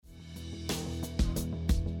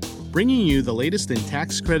Bringing you the latest in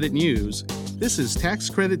tax credit news, this is Tax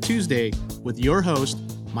Credit Tuesday with your host,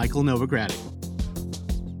 Michael Novogradac.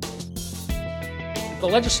 The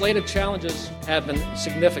legislative challenges have been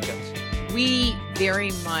significant. We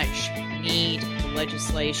very much need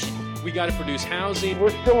legislation. We got to produce housing.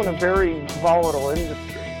 We're still in a very volatile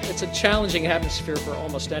industry. It's a challenging atmosphere for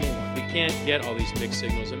almost anyone. We can't get all these mixed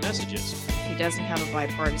signals and messages. If he doesn't have a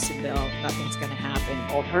bipartisan bill, nothing's going to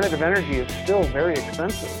happen. Alternative energy is still very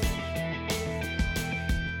expensive.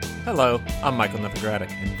 Hello, I'm Michael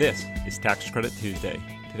Novogradac, and this is Tax Credit Tuesday.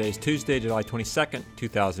 Today is Tuesday, July 22nd,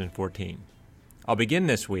 2014. I'll begin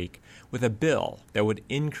this week with a bill that would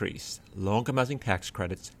increase low-income housing tax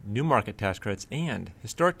credits, new market tax credits, and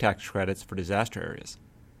historic tax credits for disaster areas.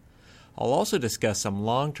 I'll also discuss some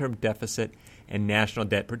long-term deficit and national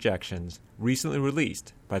debt projections recently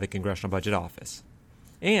released by the Congressional Budget Office.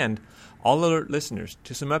 And I'll alert listeners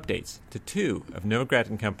to some updates to two of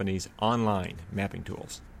Novogradac & Company's online mapping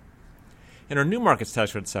tools. In our new markets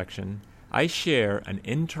tax credit section, I share an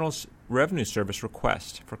Internal Revenue Service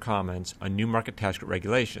request for comments on new market tax credit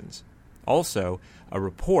regulations, also a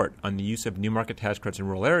report on the use of new market tax credits in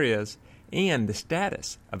rural areas, and the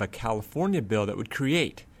status of a California bill that would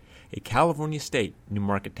create a California state new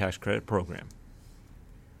market tax credit program.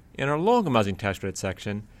 In our low-income housing tax credit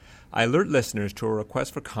section, I alert listeners to a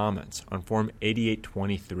request for comments on Form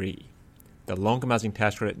 8823, the low-income housing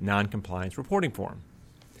tax credit non-compliance reporting form.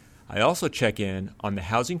 I also check in on the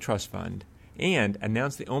Housing Trust Fund and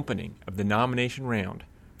announce the opening of the nomination round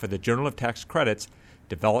for the Journal of Tax Credits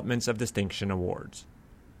Developments of Distinction Awards.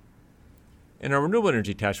 In our renewable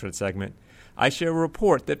energy tax credit segment, I share a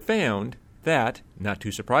report that found that, not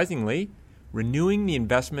too surprisingly, renewing the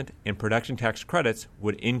investment and production tax credits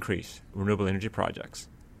would increase renewable energy projects.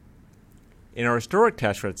 In our historic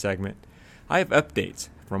tax credit segment, I have updates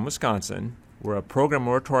from Wisconsin, where a program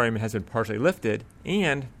moratorium has been partially lifted,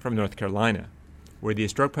 and from North Carolina, where the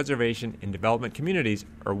historic preservation and development communities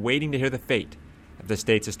are waiting to hear the fate of the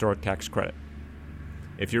state's historic tax credit.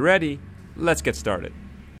 If you're ready, let's get started.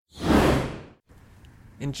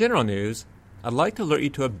 In general news, I'd like to alert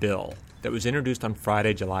you to a bill that was introduced on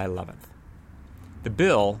Friday, July 11th. The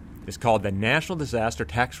bill is called the National Disaster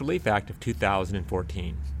Tax Relief Act of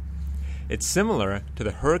 2014. It's similar to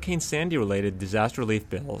the Hurricane Sandy-related disaster relief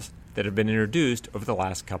bills that have been introduced over the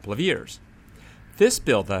last couple of years. This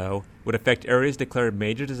bill, though, would affect areas declared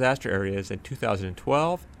major disaster areas in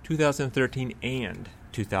 2012, 2013, and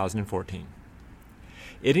 2014.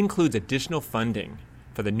 It includes additional funding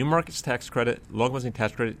for the new markets tax credit, low-income housing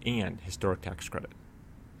tax credit, and historic tax credit.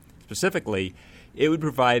 Specifically, it would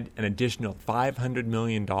provide an additional $500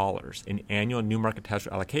 million in annual new market tax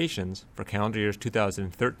allocations for calendar years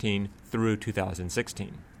 2013 through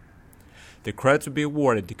 2016. The credits would be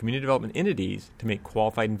awarded to community development entities to make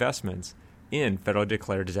qualified investments in federally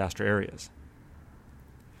declared disaster areas.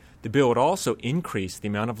 The bill would also increase the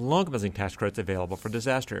amount of low-income housing tax credits available for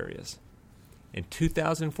disaster areas. In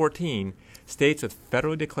 2014, states with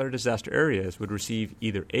federally declared disaster areas would receive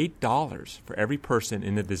either $8 for every person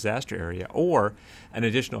in the disaster area or an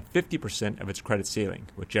additional 50% of its credit ceiling,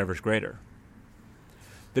 whichever is greater.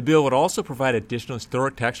 The bill would also provide additional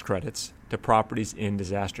historic tax credits to properties in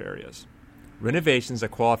disaster areas. Renovations that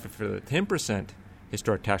qualify for the 10%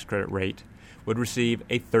 historic tax credit rate would receive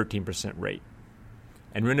a 13% rate,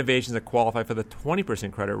 and renovations that qualify for the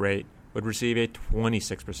 20% credit rate would receive a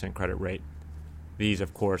 26% credit rate. These,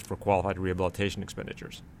 of course, for qualified rehabilitation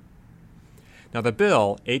expenditures. Now, the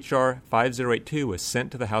bill, H.R. 5082, was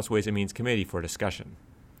sent to the House Ways and Means Committee for discussion.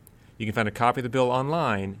 You can find a copy of the bill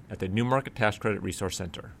online at the New Market Tax Credit Resource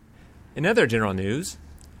Center. In other general news,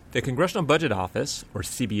 the Congressional Budget Office, or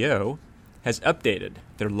CBO, has updated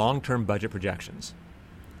their long-term budget projections.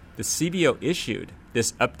 The CBO issued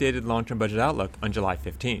this updated long-term budget outlook on July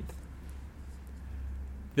 15th.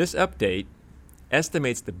 This update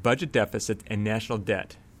estimates the budget deficit and national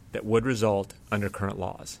debt that would result under current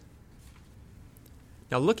laws.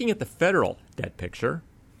 Now, looking at the federal debt picture,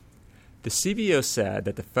 the CBO said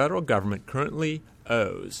that the federal government currently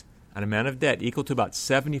owes an amount of debt equal to about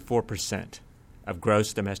 74% of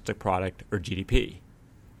gross domestic product, or GDP.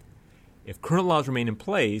 If current laws remain in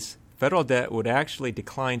place, federal debt would actually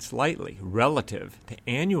decline slightly relative to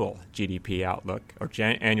annual GDP outlook, or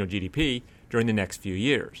annual GDP, during the next few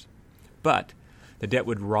years. But the debt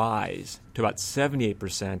would rise to about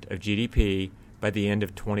 78% of GDP by the end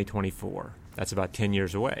of 2024. That's about 10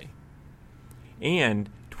 years away. And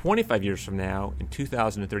 25 years from now, in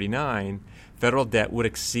 2039, federal debt would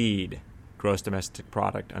exceed gross domestic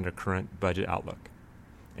product under current budget outlook.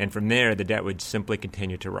 And from there, the debt would simply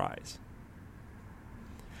continue to rise.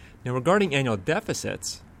 Now, regarding annual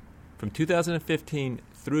deficits, From 2015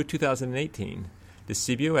 through 2018, the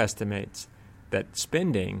CBO estimates that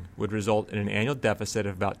spending would result in an annual deficit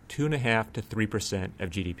of about 2.5% to 3% of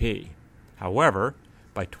GDP. However,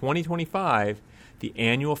 by 2025, the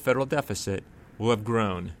annual federal deficit will have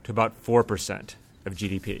grown to about 4% of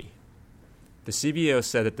GDP. The CBO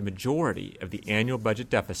said that the majority of the annual budget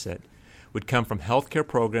deficit would come from healthcare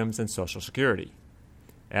programs and Social Security.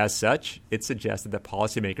 As such, it suggested that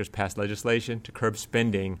policymakers pass legislation to curb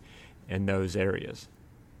spending in those areas.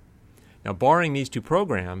 Now, barring these two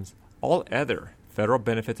programs, all other federal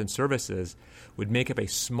benefits and services would make up a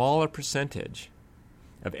smaller percentage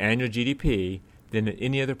of annual GDP than at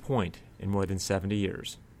any other point in more than 70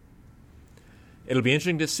 years. It'll be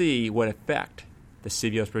interesting to see what effect the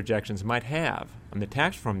CBO's projections might have on the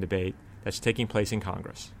tax reform debate that's taking place in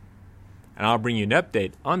Congress. And I'll bring you an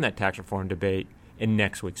update on that tax reform debate in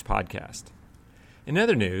next week's podcast. In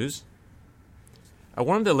other news, I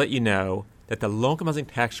wanted to let you know that the low-income housing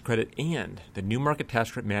tax credit and the new market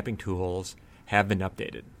tax credit mapping tools have been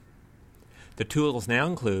updated. The tools now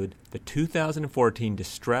include the 2014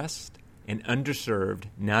 distressed and underserved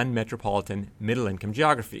non-metropolitan middle-income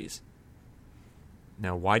geographies.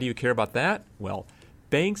 Now, why do you care about that? Well,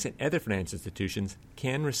 banks and other financial institutions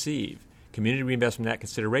can receive Community Reinvestment Act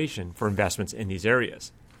consideration for investments in these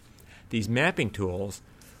areas. These mapping tools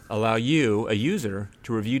allow you, a user,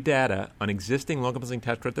 to review data on existing low-income housing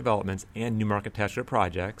tax credit developments and new market tax credit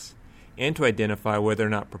projects, and to identify whether or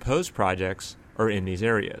not proposed projects are in these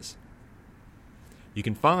areas. You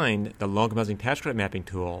can find the low-income housing tax credit mapping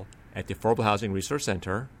tool at the Affordable Housing Resource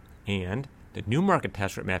Center, and the new market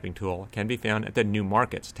tax credit mapping tool can be found at the New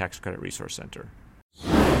Markets Tax Credit Resource Center.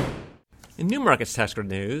 In New Markets Tax Credit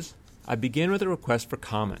news, I begin with a request for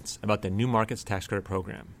comments about the New Markets Tax Credit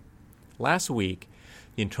program. Last week,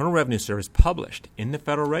 the Internal Revenue Service published in the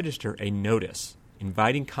Federal Register a notice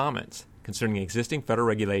inviting comments concerning existing federal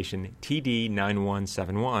regulation TD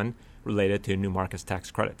 9171 related to new markets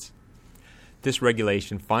tax credits. This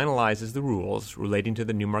regulation finalizes the rules relating to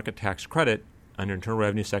the new market tax credit under Internal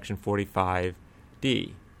Revenue Section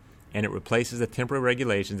 45D, and it replaces the temporary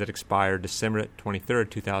regulations that expired December 23,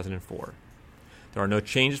 2004. There are no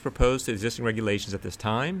changes proposed to existing regulations at this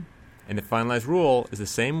time, and the finalized rule is the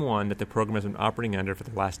same one that the program has been operating under for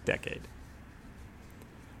the last decade.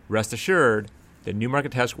 Rest assured, the New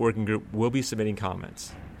Market Tax Working Group will be submitting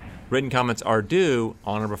comments. Written comments are due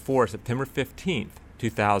on or before September 15,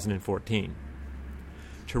 2014.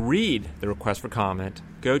 To read the request for comment,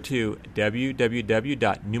 go to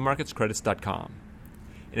www.newmarketscredits.com.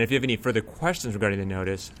 And if you have any further questions regarding the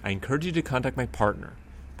notice, I encourage you to contact my partner,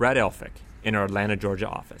 Brad Elphick, in our Atlanta, Georgia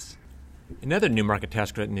office. In other New Market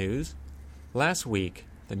Tax Credit news, last week,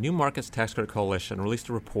 the New Markets Tax Credit Coalition released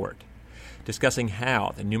a report discussing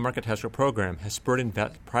how the New Market Tax Credit program has spurred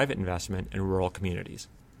private investment in rural communities.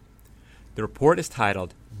 The report is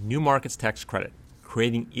titled New Markets Tax Credit,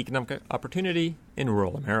 Creating Economic Opportunity in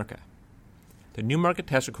Rural America. The New Market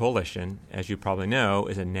Tax Credit Coalition, as you probably know,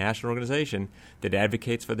 is a national organization that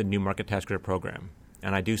advocates for the New Market Tax Credit program,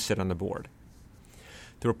 and I do sit on the board.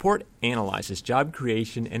 The report analyzes job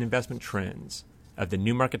creation and investment trends of the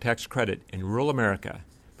New Market Tax Credit in rural America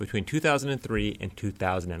between 2003 and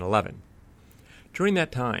 2011. During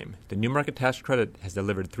that time, the New Market Tax Credit has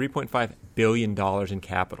delivered $3.5 billion in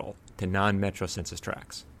capital to non-metro census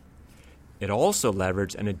tracts. It also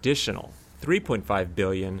leveraged an additional $3.5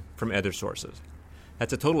 billion from other sources.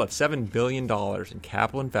 That's a total of $7 billion in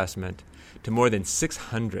capital investment to more than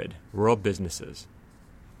 600 rural businesses.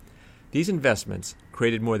 These investments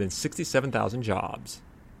created more than 67,000 jobs,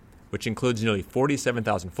 which includes nearly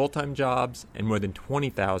 47,000 full-time jobs and more than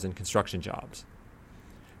 20,000 construction jobs.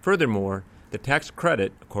 Furthermore, the tax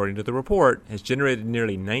credit, according to the report, has generated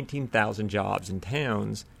nearly 19,000 jobs in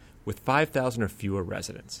towns with 5,000 or fewer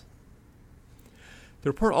residents. The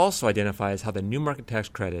report also identifies how the New Market Tax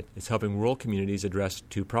Credit is helping rural communities address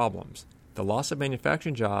two problems: the loss of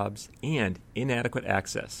manufacturing jobs and inadequate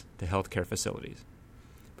access to healthcare facilities.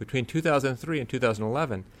 Between 2003 and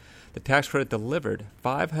 2011, the tax credit delivered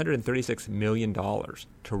 $536 million to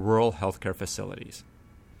rural healthcare facilities.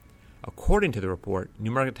 According to the report, New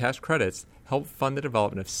Market Tax Credits helped fund the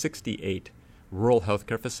development of 68 rural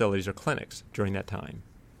healthcare facilities or clinics during that time.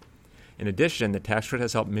 In addition, the tax credit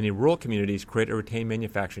has helped many rural communities create or retain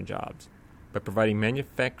manufacturing jobs by providing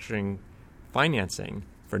manufacturing financing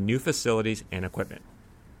for new facilities and equipment.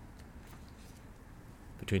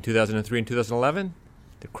 Between 2003 and 2011,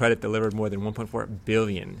 the credit delivered more than $1.4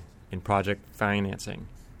 billion in project financing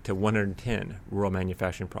to 110 rural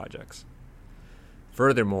manufacturing projects.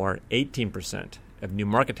 Furthermore, 18% of new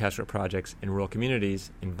market tax credit projects in rural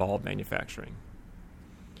communities involve manufacturing.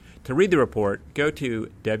 To read the report, go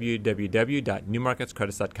to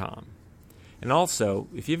www.newmarketscredits.com. And also,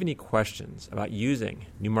 if you have any questions about using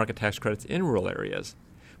New Market Tax Credits in rural areas,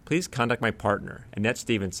 please contact my partner, Annette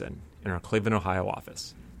Stevenson, in our Cleveland, Ohio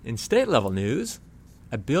office. In state-level news,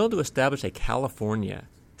 a bill to establish a California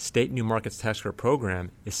State New Markets Tax Credit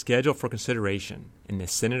program is scheduled for consideration in the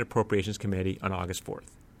Senate Appropriations Committee on August 4th.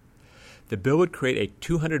 The bill would create a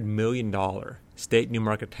 $200 million state new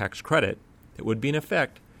market tax credit that would be in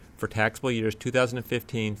effect for taxable years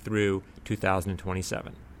 2015 through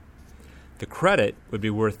 2027. The credit would be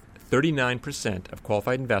worth 39% of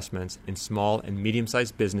qualified investments in small and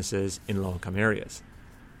medium-sized businesses in low-income areas.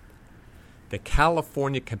 The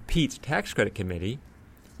California Competes Tax Credit Committee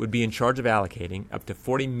would be in charge of allocating up to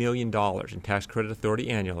 $40 million in tax credit authority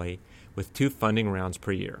annually with 2 funding rounds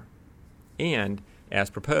per year. And, as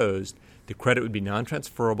proposed, the credit would be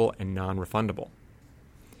non-transferable and non-refundable.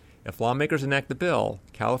 If lawmakers enact the bill,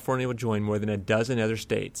 California will join more than a dozen other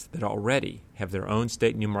states that already have their own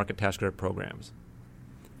state new market tax credit programs.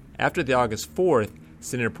 After the August 4th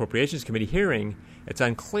Senate Appropriations Committee hearing, it's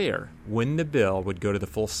unclear when the bill would go to the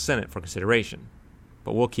full Senate for consideration,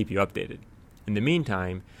 but we'll keep you updated. In the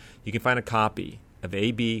meantime, you can find a copy of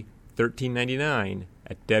AB 1399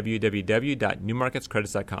 at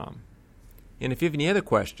www.newmarketscredits.com. And if you have any other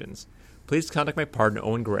questions, please contact my partner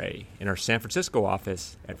Owen Gray in our San Francisco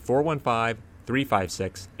office at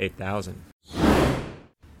 415-356-8000.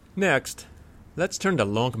 Next, let's turn to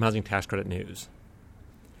low-income housing tax credit news.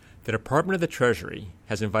 The Department of the Treasury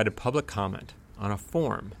has invited public comment on a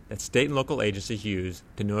form that state and local agencies use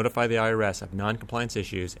to notify the IRS of noncompliance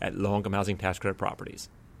issues at low-income housing tax credit properties.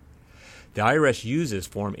 The IRS uses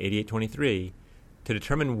Form 8823 to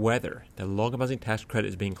determine whether the low-income housing tax credit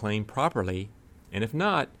is being claimed properly, and if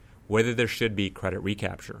not, whether there should be credit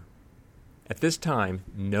recapture. At this time,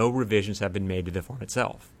 no revisions have been made to the form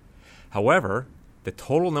itself. However, the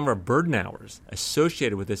total number of burden hours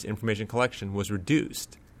associated with this information collection was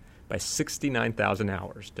reduced by 69,000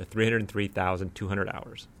 hours to 303,200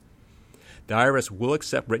 hours. The IRS will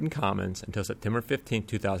accept written comments until September 15,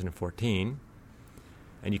 2014,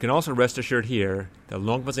 and you can also rest assured here the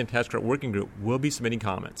Low-Income Housing Tax Credit Working Group will be submitting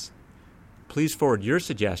comments. Please forward your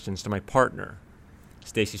suggestions to my partner,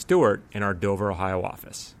 Stacy Stewart, in our Dover, Ohio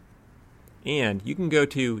office. And you can go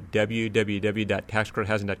to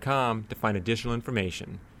www.taxcredithousing.com to find additional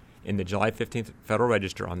information in the July 15th Federal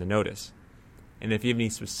Register on the notice. And if you have any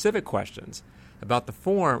specific questions about the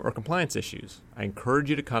form or compliance issues, I encourage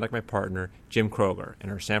you to contact my partner, Jim Kroger, in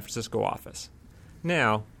our San Francisco office.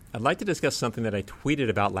 Now, I'd like to discuss something that I tweeted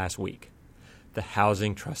about last week, the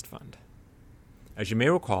Housing Trust Fund. As you may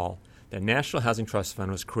recall, the National Housing Trust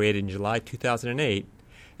Fund was created in July 2008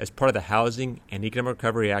 as part of the Housing and Economic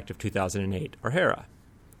Recovery Act of 2008, or HERA.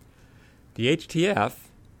 The HTF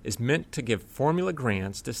is meant to give formula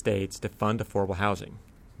grants to states to fund affordable housing.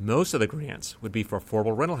 Most of the grants would be for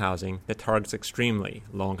affordable rental housing that targets extremely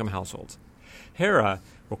low-income households. HERA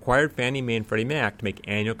required Fannie Mae and Freddie Mac to make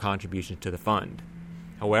annual contributions to the fund.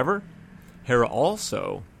 However, HERA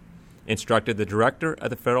also instructed the director of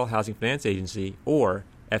the Federal Housing Finance Agency, or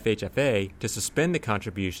FHFA, to suspend the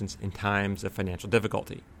contributions in times of financial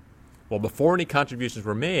difficulty. Well, before any contributions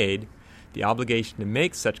were made, the obligation to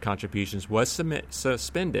make such contributions was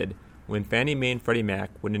suspended when Fannie Mae and Freddie Mac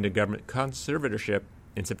went into government conservatorship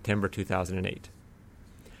in September 2008.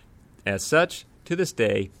 As such, to this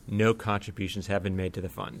day, no contributions have been made to the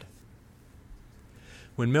fund.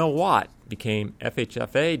 When Mel Watt became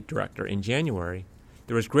FHFA director in January,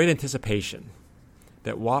 there was great anticipation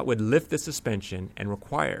that Watt would lift the suspension and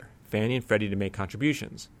require Fannie and Freddie to make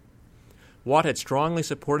contributions. Watt had strongly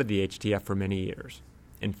supported the HTF for many years,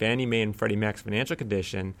 and Fannie Mae and Freddie Mac's financial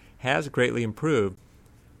condition has greatly improved.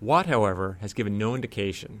 Watt, however, has given no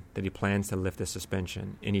indication that he plans to lift the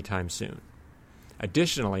suspension anytime soon.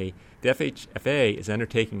 Additionally, the FHFA is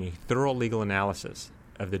undertaking a thorough legal analysis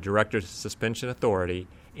of the director's suspension authority,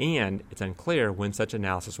 and it's unclear when such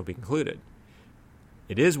analysis will be concluded.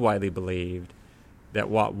 It is widely believed that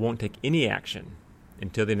Watt won't take any action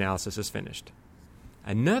until the analysis is finished.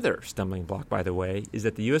 Another stumbling block, by the way, is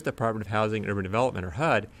that the U.S. Department of Housing and Urban Development, or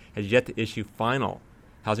HUD, has yet to issue final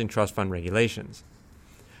Housing Trust Fund regulations.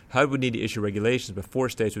 HUD would need to issue regulations before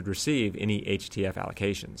states would receive any HTF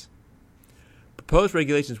allocations. Proposed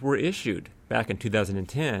regulations were issued back in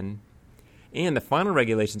 2010, and the final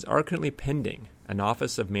regulations are currently pending an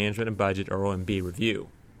Office of Management and Budget, or OMB, review.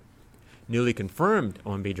 Newly confirmed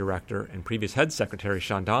OMB Director and previous HUD Secretary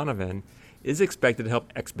Sean Donovan is expected to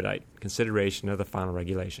help expedite consideration of the final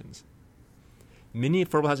regulations. Many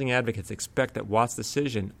affordable housing advocates expect that Watt's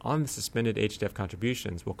decision on the suspended HTF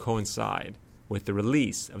contributions will coincide with the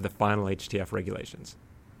release of the final HTF regulations.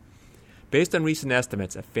 Based on recent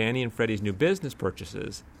estimates of Fannie and Freddie's new business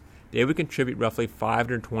purchases, they would contribute roughly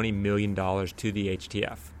 $520 million to the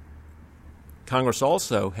HTF. Congress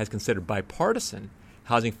also has considered bipartisan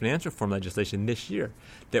housing finance reform legislation this year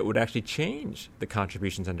that would actually change the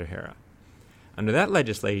contributions under HERA. Under that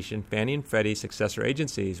legislation, Fannie and Freddie's successor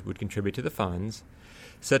agencies would contribute to the funds.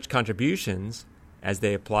 Such contributions, as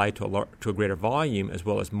they apply to a greater volume as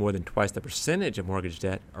well as more than twice the percentage of mortgage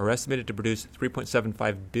debt, are estimated to produce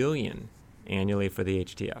 $3.75 billion annually for the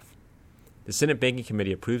HTF. The Senate Banking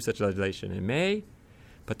Committee approved such legislation in May,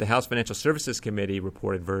 but the House Financial Services Committee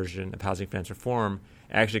reported version of housing finance reform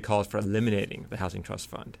actually calls for eliminating the Housing Trust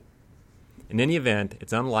Fund. In any event,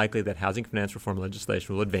 it's unlikely that housing finance reform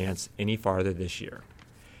legislation will advance any farther this year,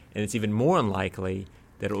 and it's even more unlikely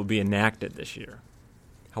that it will be enacted this year.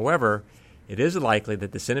 However, it is likely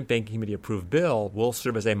that the Senate Banking Committee approved bill will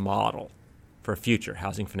serve as a model for future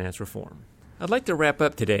housing finance reform. I'd like to wrap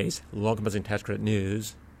up today's Low-Income Housing Tax Credit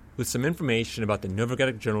news with some information about the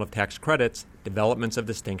Novogradac Journal of Tax Credits Developments of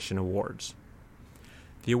Distinction Awards.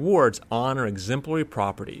 The awards honor exemplary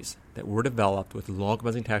properties that were developed with low-income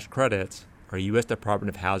housing tax credits or U.S. Department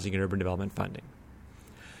of Housing and Urban Development funding.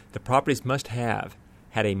 The properties must have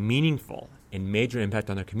had a meaningful and major impact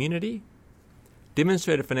on their community,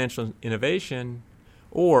 demonstrated financial innovation,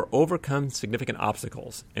 or overcome significant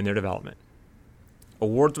obstacles in their development.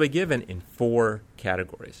 Awards will be given in 4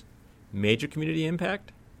 categories: major community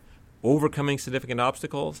impact, overcoming significant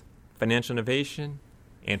obstacles, financial innovation,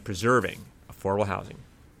 and preserving affordable housing.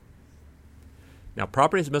 Now,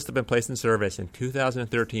 properties must have been placed in service in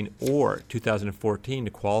 2013 or 2014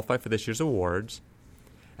 to qualify for this year's awards.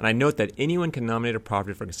 And I note that anyone can nominate a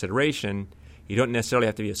property for consideration. You don't necessarily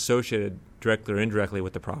have to be associated directly or indirectly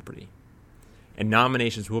with the property. And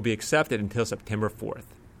nominations will be accepted until September 4th.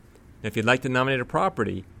 Now, if you'd like to nominate a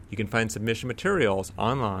property, you can find submission materials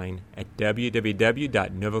online at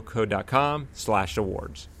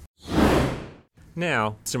www.novoco.com/awards.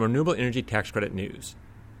 Now, some renewable energy tax credit news.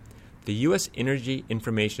 The U.S. Energy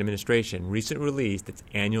Information Administration recently released its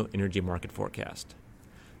annual energy market forecast.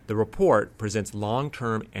 The report presents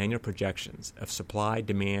long-term annual projections of supply,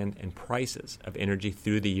 demand, and prices of energy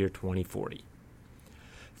through the year 2040.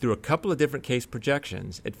 Through a couple of different case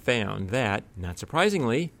projections, it found that, not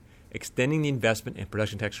surprisingly, extending the investment and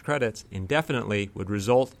production tax credits indefinitely would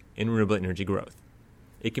result in renewable energy growth.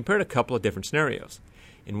 It compared a couple of different scenarios.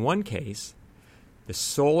 In one case, the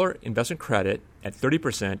solar investment credit at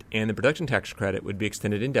 30% and the production tax credit would be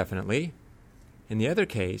extended indefinitely. In the other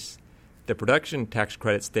case, the production tax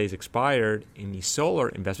credit stays expired and the solar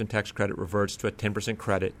investment tax credit reverts to a 10%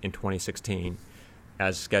 credit in 2016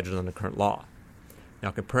 as scheduled under current law.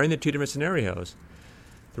 Now, comparing the two different scenarios,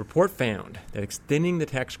 the report found that extending the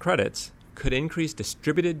tax credits could increase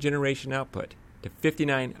distributed generation output to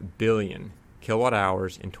 59 billion kilowatt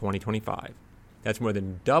hours in 2025. That's more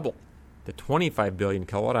than double the 25 billion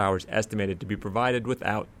kilowatt hours estimated to be provided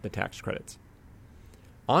without the tax credits.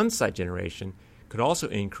 On-site generation could also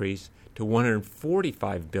increase to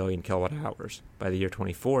 145 billion kilowatt hours by the year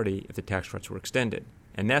 2040 if the tax credits were extended,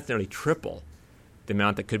 and that's nearly triple the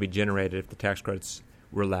amount that could be generated if the tax credits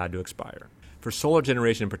were allowed to expire. For solar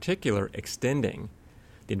generation in particular, extending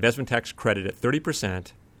the investment tax credit at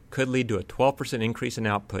 30% could lead to a 12% increase in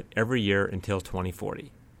output every year until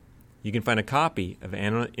 2040. You can find a copy of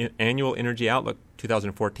Annual Energy Outlook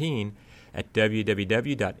 2014 at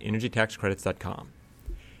www.energytaxcredits.com.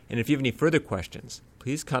 And if you have any further questions,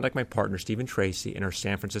 please contact my partner Stephen Tracy in our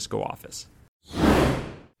San Francisco office.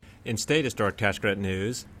 In state historic tax credit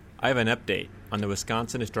news, I have an update on the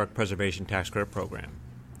Wisconsin Historic Preservation Tax Credit Program.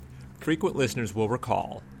 Frequent listeners will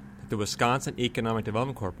recall that the Wisconsin Economic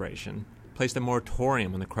Development Corporation placed a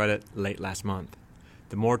moratorium on the credit late last month.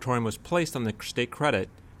 The moratorium was placed on the state credit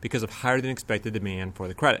because of higher than expected demand for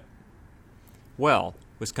the credit. Well,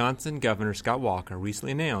 Wisconsin Governor Scott Walker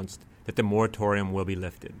recently announced that the moratorium will be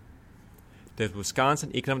lifted. The Wisconsin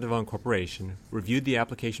Economic Development Corporation reviewed the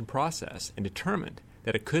application process and determined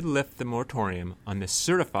that it could lift the moratorium on the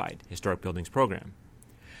Certified Historic Buildings program.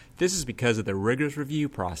 This is because of the rigorous review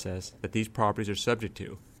process that these properties are subject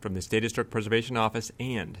to from the State Historic Preservation Office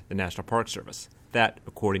and the National Park Service. That,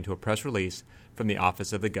 according to a press release from the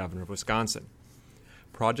Office of the Governor of Wisconsin.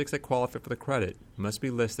 Projects that qualify for the credit must be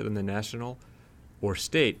listed in the National or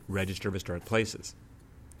State Register of Historic Places,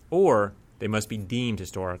 or they must be deemed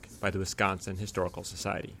historic by the Wisconsin Historical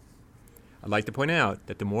Society. I'd like to point out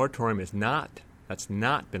that the moratorium that's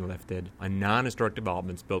not been lifted on non-historic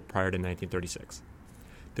developments built prior to 1936.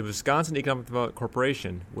 The Wisconsin Economic Development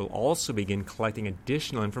Corporation will also begin collecting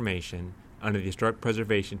additional information under the Historic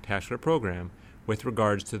Preservation Tax Credit Program with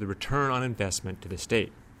regards to the return on investment to the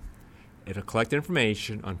state. It'll collect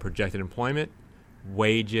information on projected employment,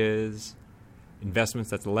 wages, investments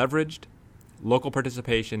that's leveraged, local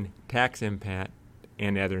participation, tax impact,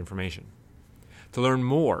 and other information. To learn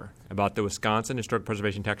more about the Wisconsin Historic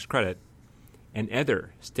Preservation Tax Credit and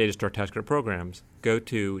other state historic tax credit programs, go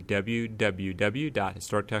to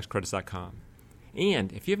www.historictaxcredits.com.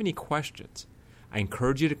 And if you have any questions, I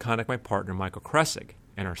encourage you to contact my partner, Michael Kressig,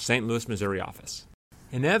 in our St. Louis, Missouri office.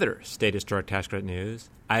 In other state historic tax credit news,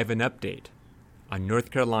 I have an update on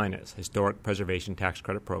North Carolina's Historic Preservation Tax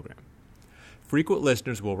Credit Program. Frequent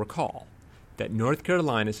listeners will recall that North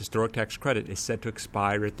Carolina's historic tax credit is set to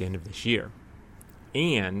expire at the end of this year,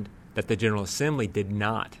 and that the General Assembly did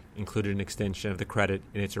not include an extension of the credit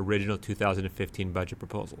in its original 2015 budget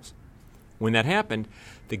proposals. When that happened,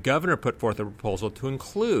 the governor put forth a proposal to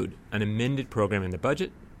include an amended program in the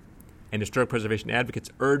budget, and historic preservation advocates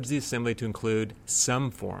urged the Assembly to include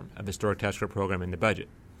some form of historic tax credit program in the budget.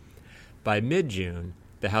 By mid-June,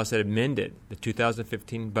 the House had amended the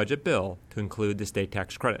 2015 budget bill to include the state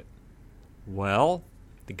tax credit. Well,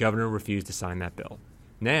 the governor refused to sign that bill.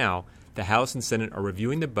 Now, the House and Senate are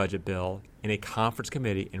reviewing the budget bill in a conference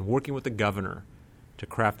committee and working with the governor to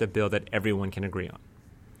craft a bill that everyone can agree on.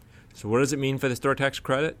 So what does it mean for the historic tax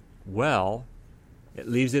credit? Well, it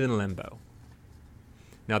leaves it in limbo.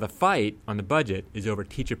 Now, the fight on the budget is over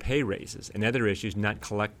teacher pay raises and other issues not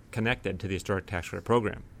connected to the historic tax credit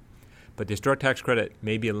program. But the historic tax credit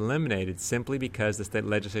may be eliminated simply because the state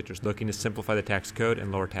legislature is looking to simplify the tax code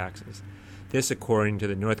and lower taxes. This according to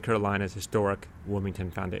the North Carolina's Historic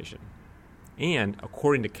Wilmington Foundation. And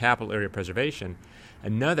according to Capital Area Preservation,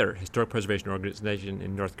 another historic preservation organization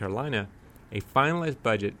in North Carolina, a finalized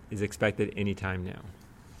budget is expected any time now.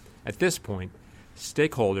 At this point,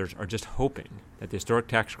 stakeholders are just hoping that the historic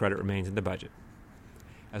tax credit remains in the budget.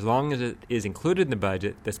 As long as it is included in the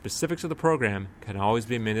budget, the specifics of the program can always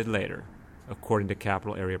be amended later, according to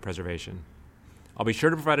Capital Area Preservation. I'll be sure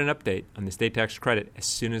to provide an update on the state tax credit as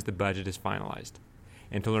soon as the budget is finalized.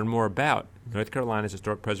 And to learn more about North Carolina's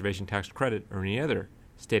Historic Preservation Tax Credit or any other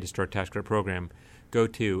state historic tax credit program, go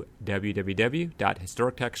to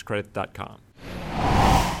www.historictaxcredits.com.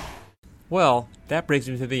 Well, that brings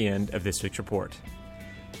me to the end of this week's report.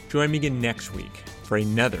 Join me again next week for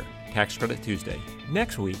another Tax Credit Tuesday.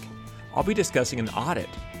 Next week, I'll be discussing an audit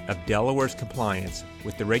of Delaware's compliance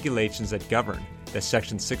with the regulations that govern the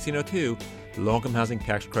Section 1602 Low-Income Housing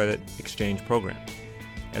Tax Credit Exchange Program,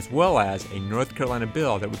 as well as a North Carolina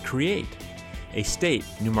bill that would create a state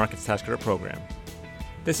New Markets Tax Credit Program.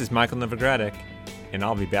 This is Michael Novogradac, and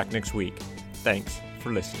I'll be back next week. Thanks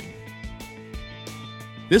for listening.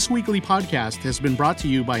 This weekly podcast has been brought to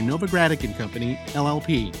you by Novogradac & Company,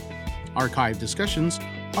 LLP. Archived discussions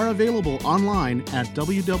are available online at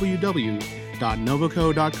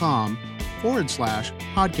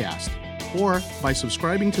www.novoco.com/podcast or by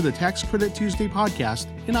subscribing to the Tax Credit Tuesday podcast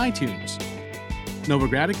in iTunes.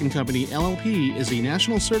 Novogradac & Company, LLP is a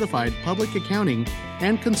national certified public accounting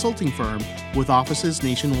and consulting firm with offices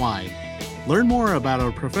nationwide. Learn more about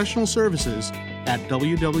our professional services at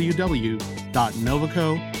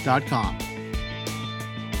www.novoco.com.